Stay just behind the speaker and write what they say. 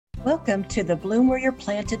Welcome to the Bloom Where You're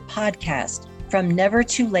Planted podcast from Never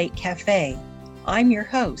Too Late Cafe. I'm your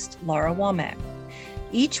host, Laura Womack.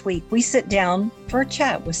 Each week, we sit down for a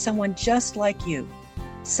chat with someone just like you,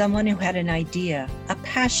 someone who had an idea, a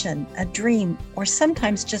passion, a dream, or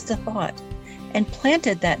sometimes just a thought, and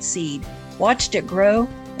planted that seed, watched it grow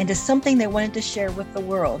into something they wanted to share with the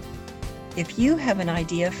world. If you have an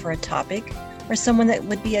idea for a topic or someone that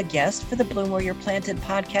would be a guest for the Bloom Where You're Planted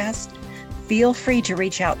podcast, feel free to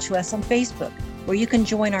reach out to us on Facebook, where you can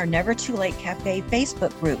join our Never Too Late Cafe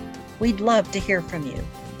Facebook group. We'd love to hear from you.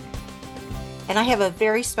 And I have a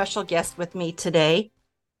very special guest with me today,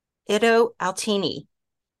 Itto Outini.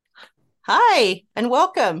 Hi, and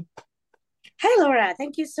welcome. Hi, Laura.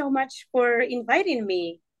 Thank you so much for inviting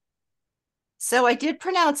me. So I did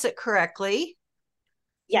pronounce it correctly.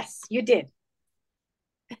 Yes, you did.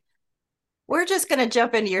 We're just going to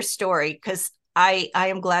jump into your story because I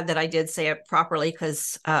am glad that I did say it properly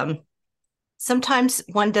because sometimes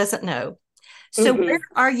one doesn't know. So where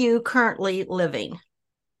are you currently living?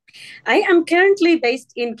 I am currently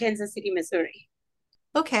based in Kansas City, Missouri.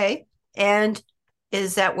 Okay. And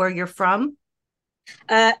is that where you're from?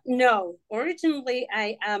 No, originally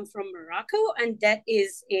I am from Morocco, and that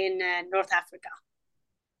is in North Africa.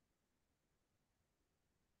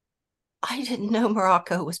 I didn't know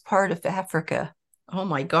Morocco was part of Africa. Oh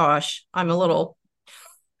my gosh, I'm a little.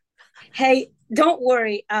 Hey, don't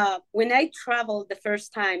worry. When I traveled the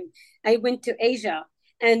first time, I went to Asia,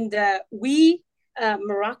 and we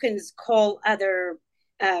Moroccans call other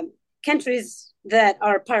countries that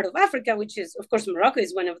are part of Africa, which is, of course, Morocco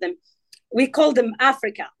is one of them. We call them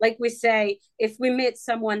Africa. Like we say, if we meet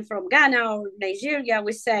someone from Ghana or Nigeria,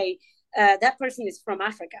 we say that person is from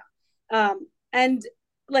Africa. And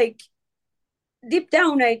like deep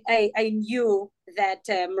down, I knew that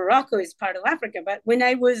Morocco is part of Africa. But when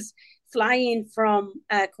I was flying from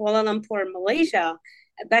Kuala Lumpur, Malaysia,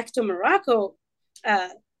 back to Morocco, uh,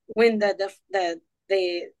 when the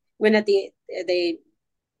when at the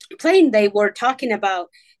plane they were talking about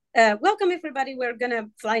welcome everybody, we're gonna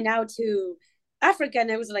fly now to Africa,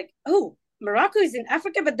 and I was like, oh, Morocco is in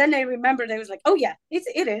Africa. But then I remembered, I was like, oh yeah,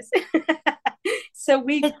 it is. So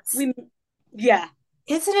we yeah.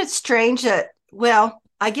 Isn't it strange that, well,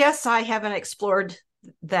 I guess I haven't explored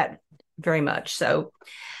that very much. So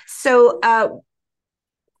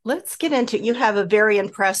let's get into, you have a very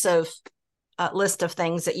impressive list of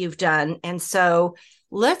things that you've done. And so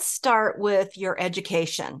let's start with your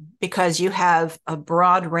education, because you have a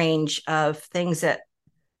broad range of things that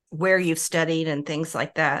where you've studied and things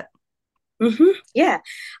like that. Yeah.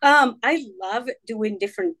 I love doing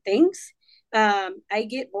different things. I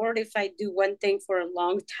get bored if I do one thing for a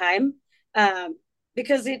long time,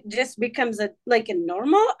 because it just becomes a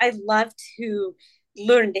normal. I love to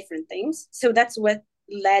learn different things. So that's what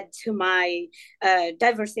led to my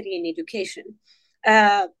diversity in education.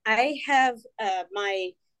 I have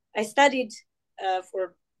I studied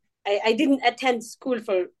for, I didn't attend school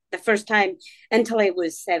for the first time until I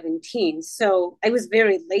was 17. So I was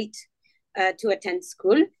very late to attend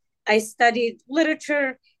school. I studied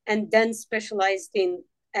literature and then specialized in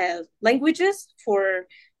languages for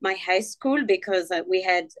my high school, because we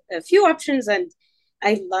had a few options, and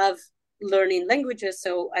I love learning languages.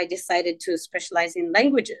 So I decided to specialize in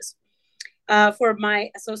languages. For my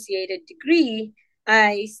associated degree,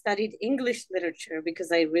 I studied English literature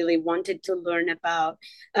because I really wanted to learn about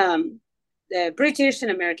the British and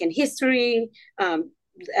American history,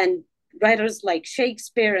 and writers like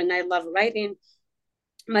Shakespeare. And I love writing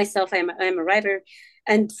myself. I'm a writer.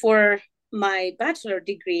 And for my bachelor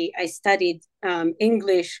degree, I studied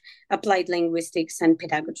English, applied linguistics, and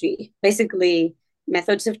pedagogy, basically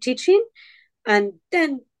methods of teaching. And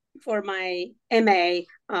then for my MA,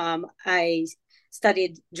 I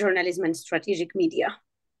studied journalism and strategic media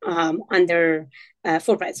under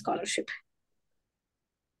Fulbright scholarship.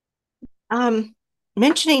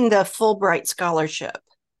 Mentioning the Fulbright scholarship,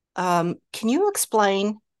 can you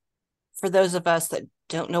explain for those of us that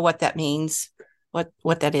don't know what that means,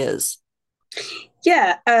 what that is?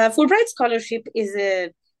 Yeah, Fulbright scholarship is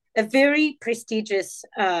a very prestigious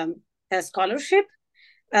scholarship.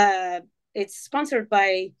 It's sponsored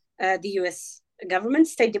by the U.S. government,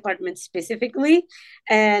 State Department specifically.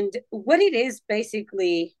 And what it is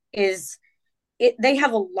basically is they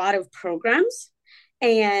have a lot of programs,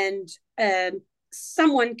 and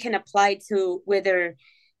someone can apply to whether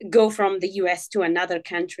go from the US to another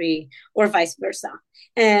country or vice versa.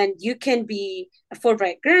 And you can be a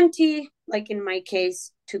Fulbright grantee, like in my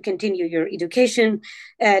case, to continue your education,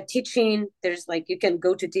 teaching. There's like, you can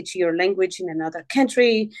go to teach your language in another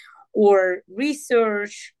country, or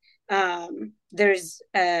research, there's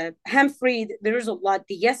Humphrey, there's a lot,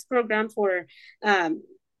 the Yes program for um,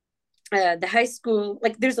 the high school.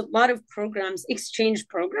 Like there's a lot of programs, exchange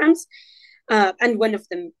programs, and one of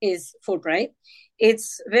them is Fulbright.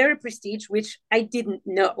 It's very prestige, which I didn't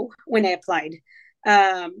know when I applied.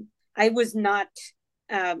 I was not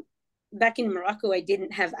um, back in Morocco. I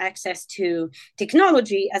didn't have access to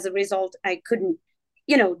technology. As a result, I couldn't,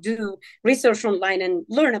 do research online and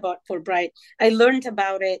learn about Fulbright. I learned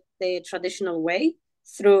about it the traditional way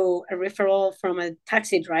through a referral from a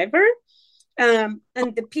taxi driver, and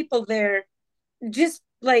the people there just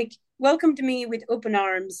like welcomed me with open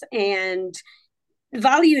arms and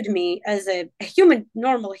valued me as a human,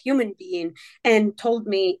 normal human being, and told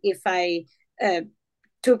me if I uh,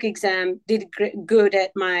 took exam, did good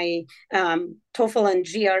at my TOEFL and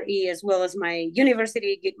GRE, as well as my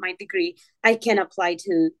university, get my degree, I can apply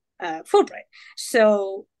to Fulbright.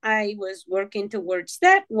 So I was working towards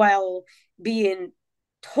that while being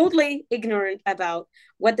totally ignorant about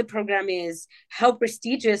what the program is, how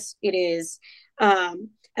prestigious it is.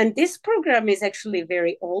 And this program is actually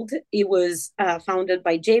very old. It was founded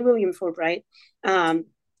by J. William Fulbright,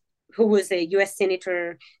 who was a U.S.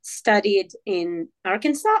 senator, studied in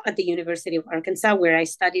Arkansas at the University of Arkansas, where I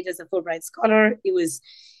studied as a Fulbright scholar. It was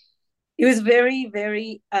very,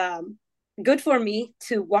 very good for me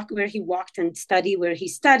to walk where he walked and study where he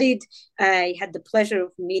studied. I had the pleasure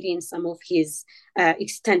of meeting some of his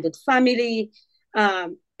extended family.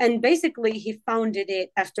 And basically, he founded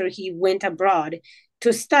it after he went abroad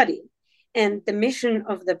to study. And the mission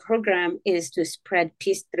of the program is to spread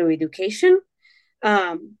peace through education.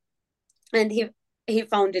 And he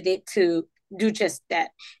founded it to do just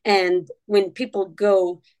that. And when people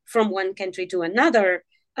go from one country to another,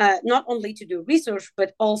 not only to do research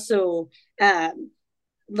but also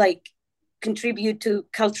like contribute to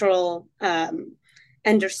cultural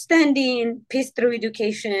understanding, peace through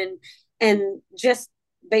education, and just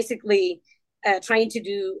basically trying to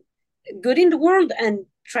do good in the world and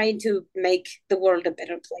trying to make the world a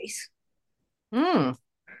better place. Mm.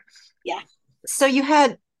 Yeah. So you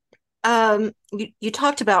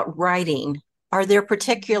talked about writing. Are there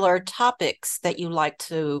particular topics that you like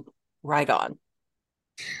to write on?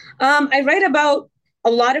 I write about a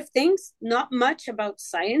lot of things, not much about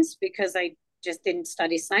science because I just didn't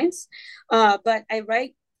study science. But I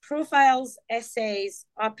write profiles, essays,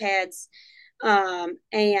 op-eds,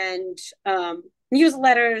 and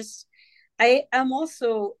newsletters. I am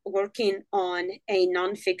also working on a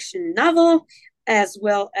nonfiction novel as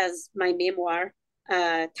well as my memoir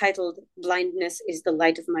titled Blindness is the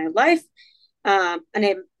Light of My Life. And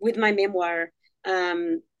I'm with my memoir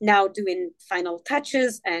now doing final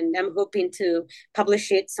touches, and I'm hoping to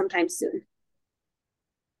publish it sometime soon.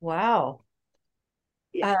 Wow.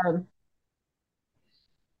 Yeah.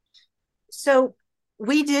 So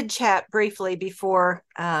we did chat briefly before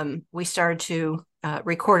we started to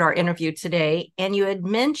record our interview today, and you had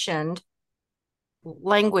mentioned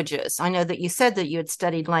languages. I know that you said that you had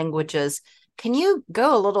studied languages. Can you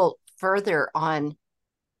go a little further on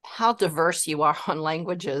how diverse you are on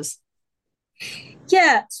languages?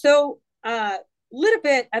 Yeah. So a little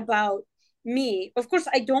bit about me. Of course,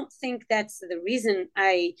 I don't think that's the reason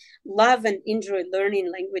I love and enjoy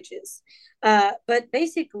learning languages. But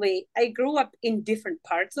basically, I grew up in different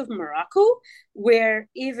parts of Morocco where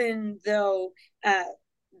even though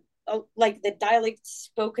like the dialects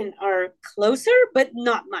spoken are closer, but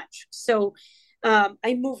not much. So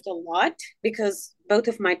I moved a lot because both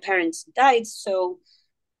of my parents died. So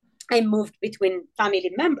I moved between family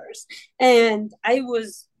members, and I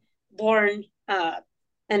was born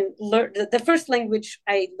and learned the first language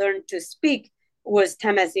I learned to speak was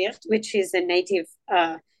Tamazight, which is a native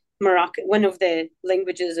Moroccan, one of the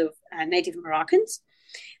languages of native Moroccans.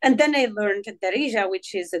 And then I learned Darija,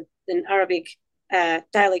 which is an Arabic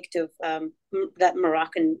dialect of that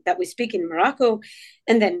Moroccan that we speak in Morocco,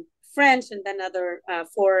 and then French, and then other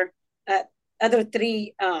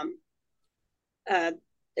three uh,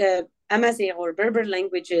 Amazigh or Berber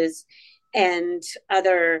languages, and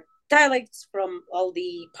other dialects from all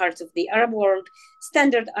the parts of the Arab world,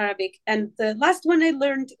 Standard Arabic, and the last one I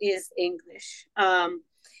learned is English.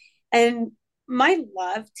 And my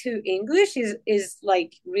love to English is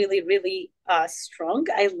like really really strong.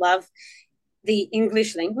 I love the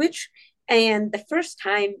English language, and the first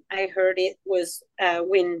time I heard it was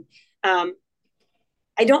when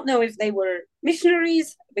I don't know if they were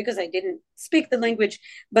missionaries because I didn't speak the language,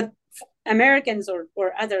 but Americans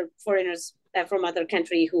or other foreigners from other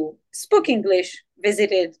country who spoke English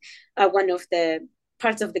visited one of the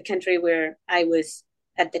parts of the country where I was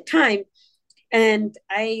at the time, and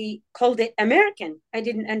I called it American. I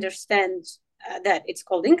didn't understand that it's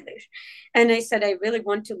called English. And I said, I really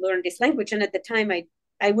want to learn this language. And at the time,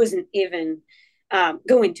 I wasn't even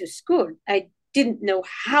going to school. I didn't know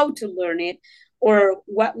how to learn it or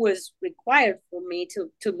what was required for me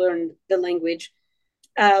to learn the language.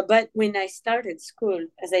 But when I started school,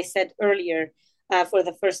 as I said earlier, for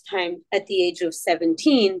the first time at the age of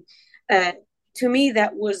 17, uh, to me,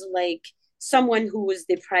 that was like someone who was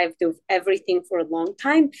deprived of everything for a long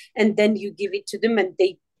time. And then you give it to them and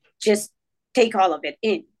they just take all of it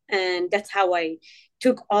in. And that's how I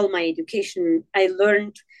took all my education. I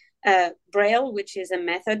learned Braille, which is a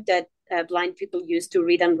method that blind people use to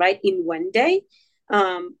read and write in one day.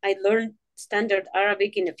 I learned standard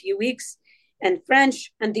Arabic in a few weeks and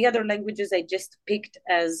French, and the other languages I just picked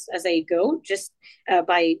as I go, just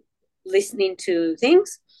by listening to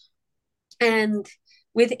things. And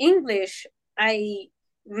with English, I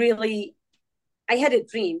really I had a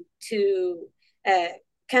dream to uh,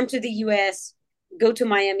 come to the U.S., go to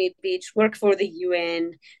Miami Beach, work for the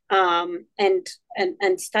UN,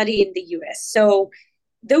 and study in the U.S. So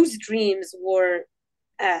those dreams were,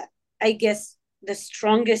 uh, I guess, the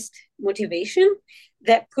strongest motivation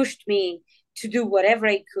that pushed me to do whatever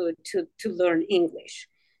I could to learn English.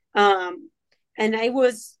 Um, and I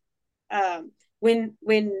was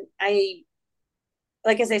when I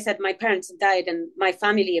like as I said, my parents died and my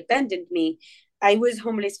family abandoned me. I was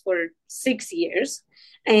homeless for 6 years,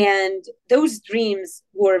 and those dreams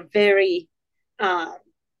were very uh,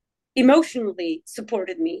 emotionally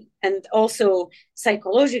supported me, and also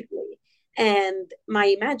psychologically. And my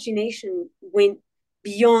imagination went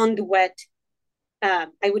beyond what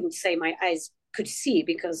I wouldn't say my eyes could see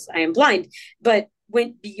because I am blind, but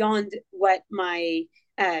went beyond what my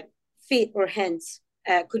uh, feet or hands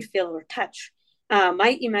could feel or touch.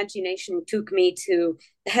 My imagination took me to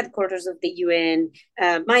the headquarters of the UN,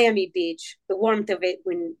 Miami Beach, the warmth of it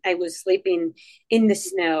when I was sleeping in the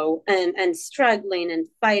snow and struggling and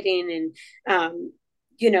fighting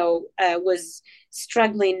and was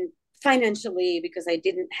struggling financially because I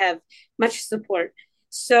didn't have much support.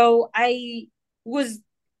 So I was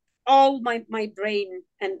all my brain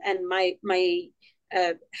and my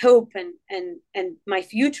hope and my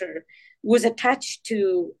future was attached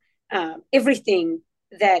to everything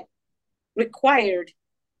that required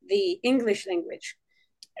the English language.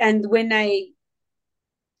 And when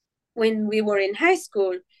we were in high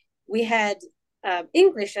school, we had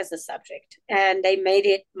English as a subject, and I made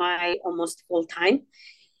it my almost full time.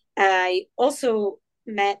 I also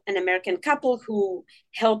met an American couple who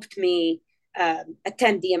helped me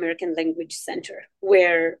attend the American Language Center,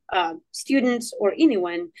 where students or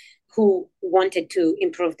anyone who wanted to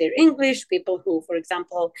improve their English, people who, for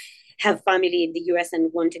example, have family in the US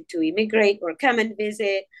and wanted to immigrate or come and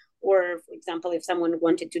visit, or, for example, if someone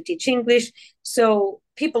wanted to teach English. So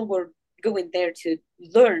people were going there to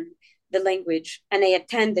learn the language. And I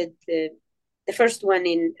attended the first one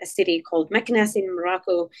in a city called Meknes in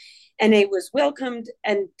Morocco, and I was welcomed,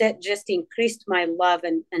 and that just increased my love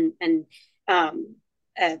and um,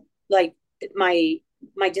 uh, like my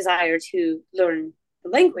desire to learn the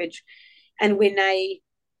language. And when I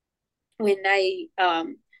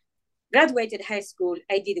graduated high school,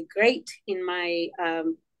 I did great in my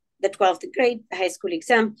the 12th grade high school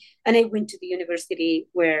exam, and I went to the university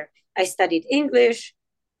where I studied English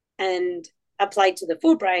and applied to the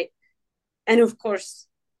Fulbright. And of course,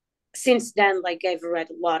 since then, like I've read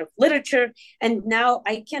a lot of literature, and now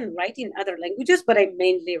I can write in other languages, but I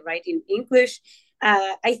mainly write in English.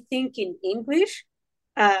 I think in English.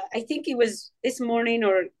 I think it was this morning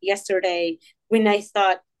or yesterday when I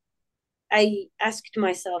asked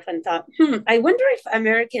myself and thought, I wonder if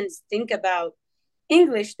Americans think about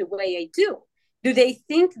English the way I do. Do they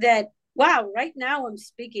think that, wow, right now I'm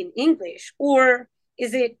speaking English? Or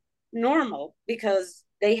is it normal because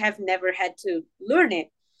they have never had to learn it?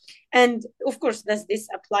 And of course, does this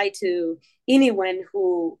apply to anyone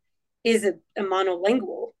who is a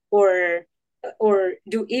monolingual, or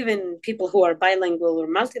do even people who are bilingual or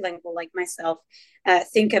multilingual like myself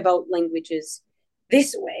think about languages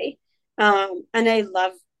this way? And I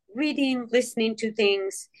love reading, listening to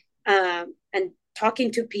things, and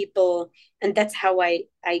talking to people, and that's how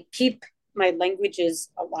I keep my languages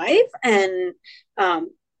alive and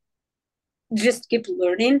just keep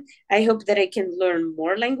learning. I hope that I can learn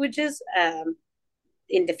more languages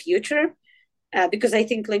in the future because I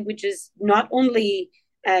think languages not only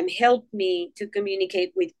help me to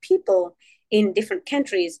communicate with people in different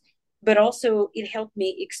countries, but also it helped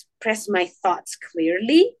me express my thoughts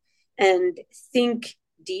clearly and think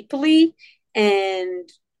deeply and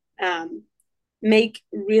make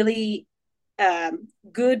really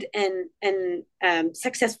good and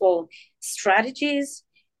successful strategies.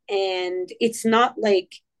 And it's not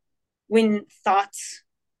like when thoughts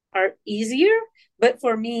are easier, but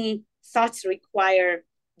for me, thoughts require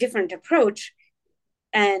different approach.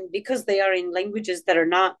 And because they are in languages that are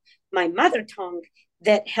not my mother tongue,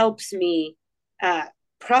 that helps me uh,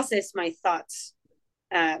 process my thoughts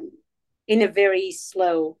um, in a very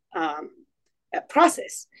slow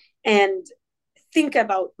process and think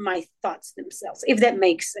about my thoughts themselves, if that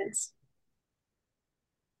makes sense.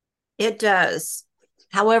 It does.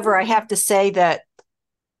 However, I have to say that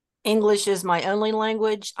English is my only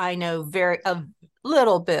language. I know a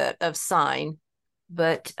little bit of sign,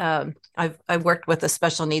 but I've worked with a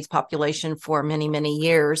special needs population for many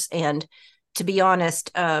years, and to be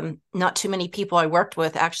honest, not too many people I worked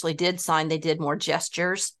with actually did sign. They did more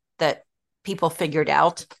gestures that people figured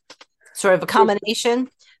out, sort of a combination.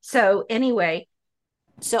 So anyway,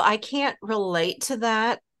 so I can't relate to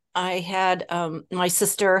that. I had my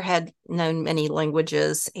sister had known many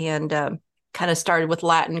languages and kind of started with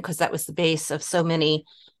Latin because that was the base of so many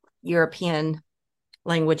European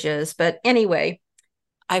languages. But anyway,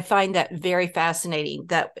 I find that very fascinating.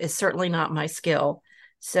 That is certainly not my skill.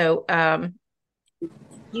 So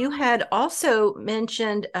you had also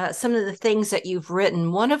mentioned some of the things that you've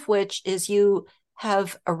written, one of which is you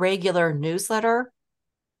have a regular newsletter.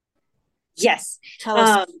 Yes. Tell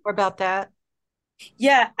us more about that.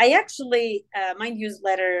 Yeah, I actually, my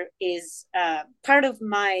newsletter is part of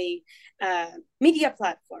my media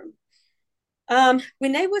platform.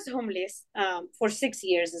 When I was homeless for 6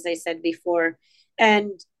 years, as I said before,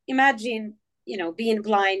 and imagine, being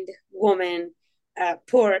blind woman,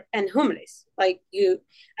 poor and homeless. Like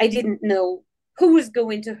I didn't know who was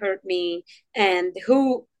going to hurt me and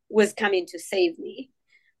who was coming to save me.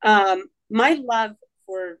 My love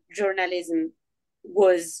for journalism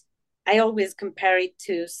was, I always compare it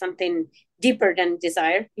to something deeper than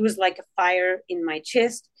desire. It was like a fire in my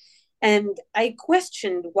chest. And I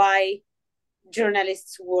questioned why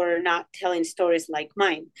journalists were not telling stories like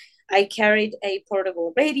mine. I carried a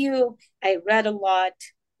portable radio. I read a lot.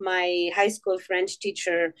 My high school French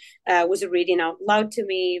teacher was reading out loud to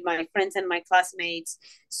me, my friends and my classmates.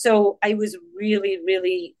 So I was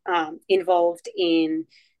really involved in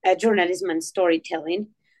journalism and storytelling.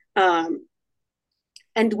 Um,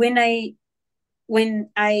 and when I when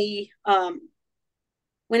I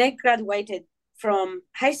graduated from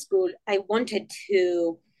high school, I wanted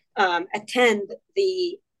to attend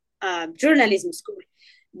the journalism school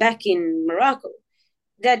back in Morocco.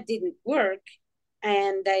 That didn't work,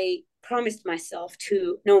 and I promised myself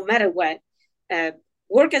to, no matter what, uh,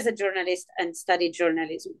 work as a journalist and study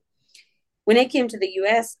journalism. When I came to the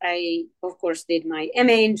US, I, of course, did my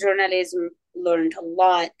MA in journalism, learned a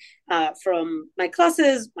lot from my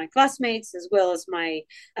classes, my classmates, as well as my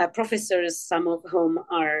professors, some of whom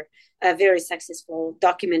are very successful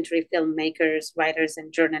documentary filmmakers, writers,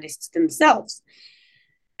 and journalists themselves.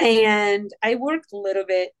 And I worked a little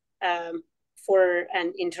bit for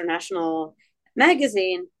an international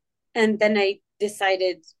magazine. And then I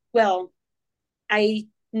decided, well, I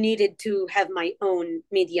needed to have my own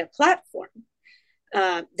media platform.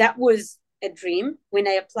 That was a dream. When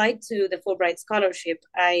I applied to the Fulbright Scholarship,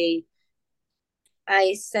 I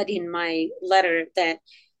said in my letter that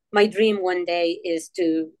my dream one day is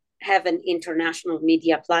to have an international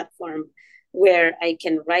media platform where I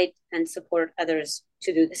can write and support others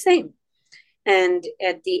to do the same. And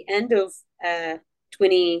at the end of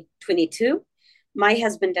 2022, my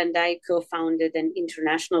husband and I co founded an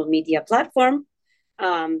international media platform.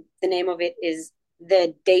 The name of it is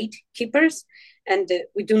The Date Keepers. And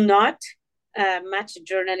we do not match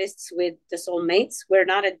journalists with the soulmates. We're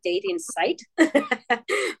not a dating site,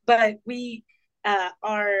 but we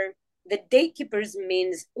are. The Date Keepers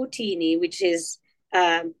means Outini, which is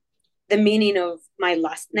the meaning of my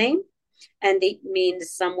last name, and it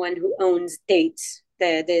means someone who owns dates,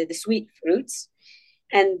 the sweet fruits.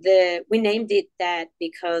 And we named it that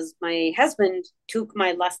because my husband took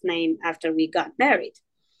my last name after we got married.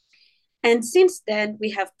 And since then, we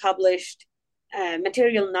have published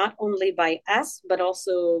material not only by us, but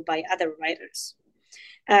also by other writers.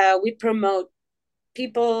 We promote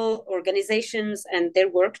people, organizations, and their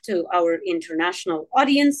work to our international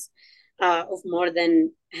audience of more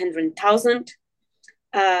than 100,000.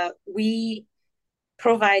 We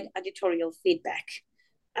provide editorial feedback.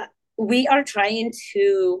 We are trying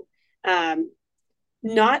to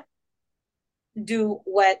not do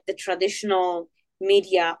what the traditional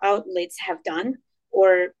media outlets have done,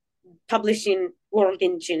 or publishing world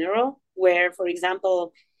in general, where, for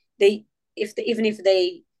example, they even if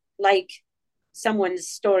they like someone's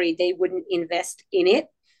story, they wouldn't invest in it.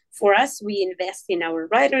 For us, we invest in our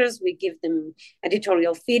writers. We give them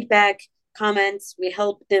editorial feedback, comments. We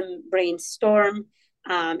help them brainstorm.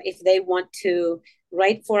 If they want to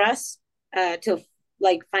write for us, to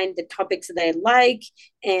like find the topics they like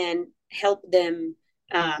and help them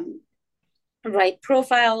write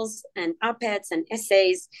profiles and op-eds and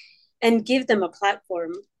essays and give them a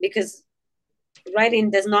platform, because writing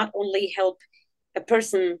does not only help a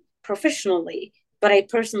person professionally, but I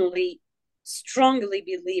personally strongly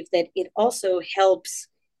believe that it also helps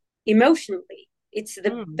emotionally. It's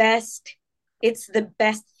the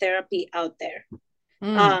best therapy out there.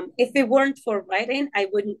 If it weren't for writing, I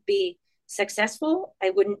wouldn't be successful. I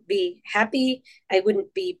wouldn't be happy. I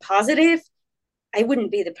wouldn't be positive. I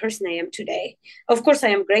wouldn't be the person I am today. Of course, I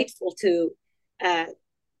am grateful to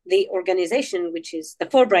the organization, which is the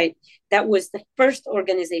Fulbright. That was the first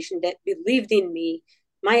organization that believed in me,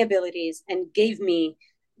 my abilities, and gave me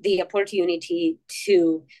the opportunity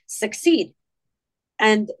to succeed.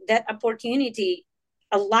 And that opportunity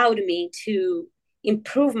allowed me to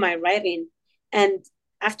improve my writing. And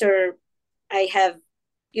after I have,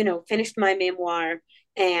 finished my memoir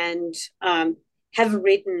and have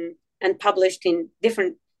written and published in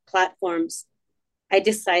different platforms, I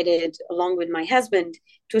decided, along with my husband,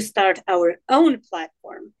 to start our own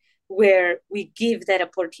platform where we give that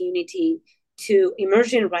opportunity to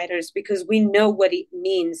emerging writers, because we know what it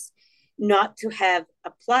means not to have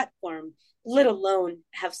a platform, let alone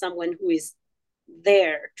have someone who is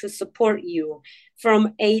there to support you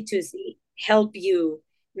from A to Z, help you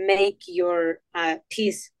make your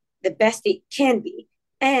piece the best it can be,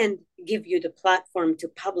 and give you the platform to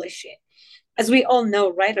publish it. As we all know,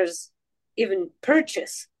 writers even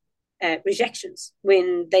purchase rejections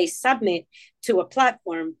when they submit to a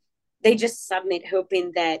platform. They just submit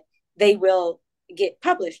hoping that they will get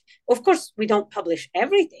published. Of course, we don't publish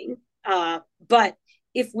everything, but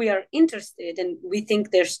if we are interested and we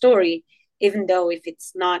think their story, even though if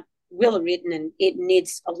it's not well written and it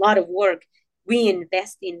needs a lot of work, we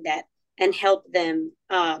invest in that and help them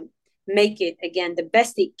make it, again, the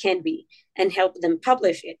best it can be, and help them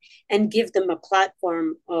publish it and give them a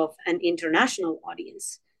platform of an international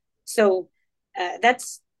audience. So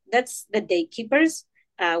that's the Daykeepers.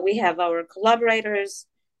 We have our collaborators,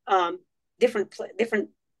 different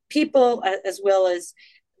people, as well as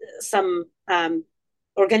some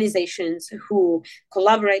organizations who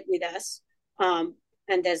collaborate with us.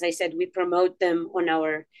 And as I said, we promote them on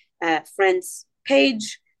our friends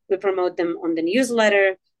page. We promote them on the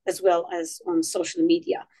newsletter, as well as on social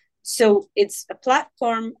media. So it's a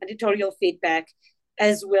platform, editorial feedback,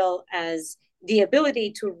 as well as the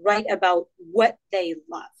ability to write about what they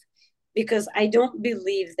love. Because I don't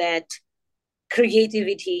believe that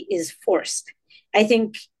creativity is forced. I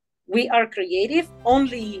think we are creative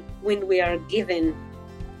only when we are given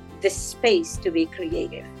the space to be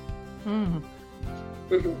creative.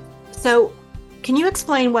 So can you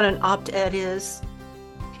explain what an op-ed is?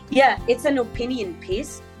 Yeah, it's an opinion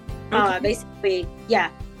piece. Basically,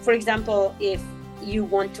 for example, if you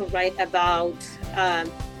want to write about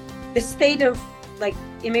the state of like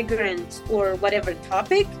immigrants or whatever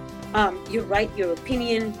topic, you write your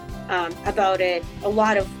opinion about it. A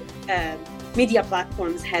lot of media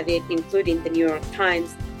platforms have it, including the New York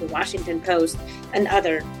Times, the Washington Post, and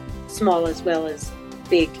other small as well as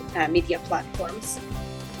big media platforms.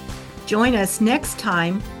 Join us next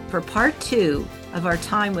time for part 2 of our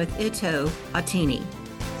time with Itto Outini.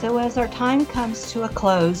 So as our time comes to a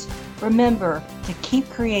close, remember to keep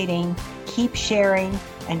creating, keep sharing,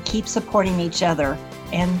 and keep supporting each other.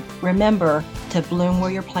 And remember to bloom where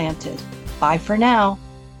you're planted. Bye for now.